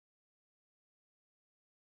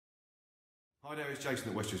Hi there, it's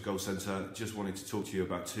Jason at Westridge Golf Centre. Just wanted to talk to you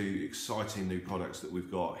about two exciting new products that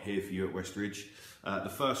we've got here for you at Westridge.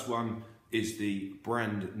 The first one is the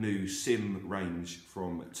brand new Sim range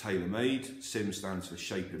from Taylormade. Sim stands for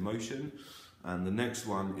Shape in Motion. And the next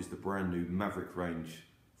one is the brand new Mavrik range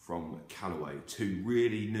from Callaway. Two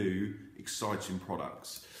really new, exciting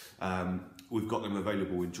products. We've got them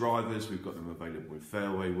available in drivers, we've got them available in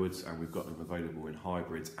fairway woods, and we've got them available in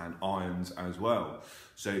hybrids and irons as well.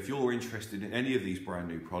 So if you're interested in any of these brand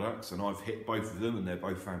new products, and I've hit both of them and they're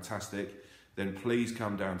both fantastic, then please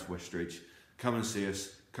come down to Westridge, come and see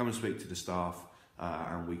us, come and speak to the staff,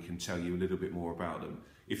 and we can tell you a little bit more about them.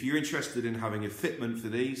 If you're interested in having a fitment for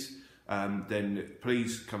these, then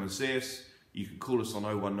please come and see us. You can call us on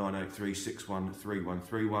 01983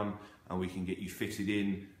 613131 and we can get you fitted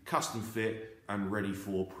in, custom fit and ready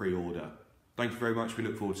for pre-order. Thank you very much. We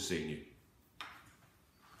look forward to seeing you.